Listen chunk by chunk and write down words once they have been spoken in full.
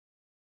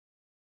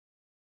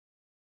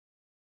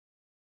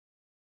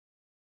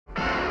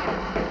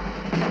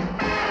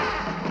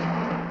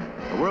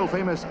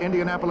world-famous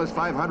Indianapolis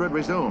 500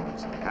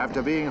 resumes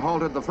after being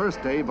halted the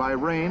first day by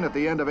rain at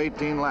the end of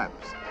 18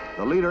 laps.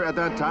 The leader at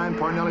that time,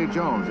 Parnelli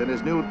Jones, in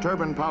his new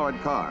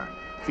turbine-powered car.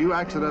 Few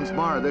accidents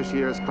mar this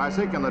year's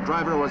classic, and the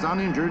driver was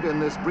uninjured in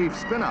this brief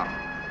spin-up.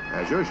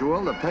 As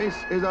usual, the pace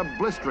is a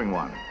blistering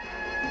one.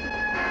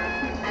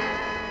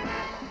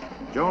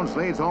 Jones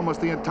leads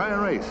almost the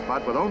entire race,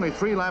 but with only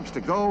 3 laps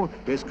to go,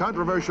 his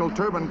controversial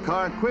turbine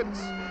car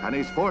quits, and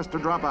he's forced to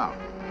drop out.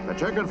 The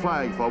checkered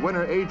flag for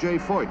winner A.J.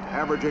 Foyt,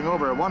 averaging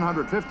over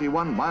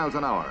 151 miles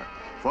an hour.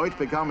 Foyt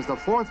becomes the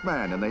 4th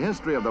man in the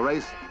history of the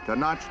race to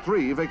notch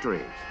 3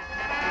 victories.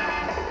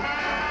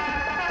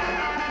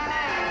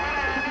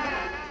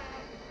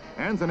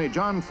 Anthony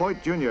John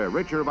Foyt Jr.,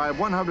 richer by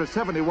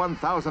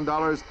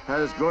 $171,000,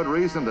 has good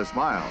reason to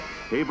smile.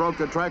 He broke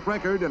the track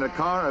record in a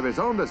car of his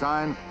own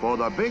design for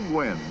the big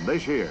win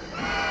this year.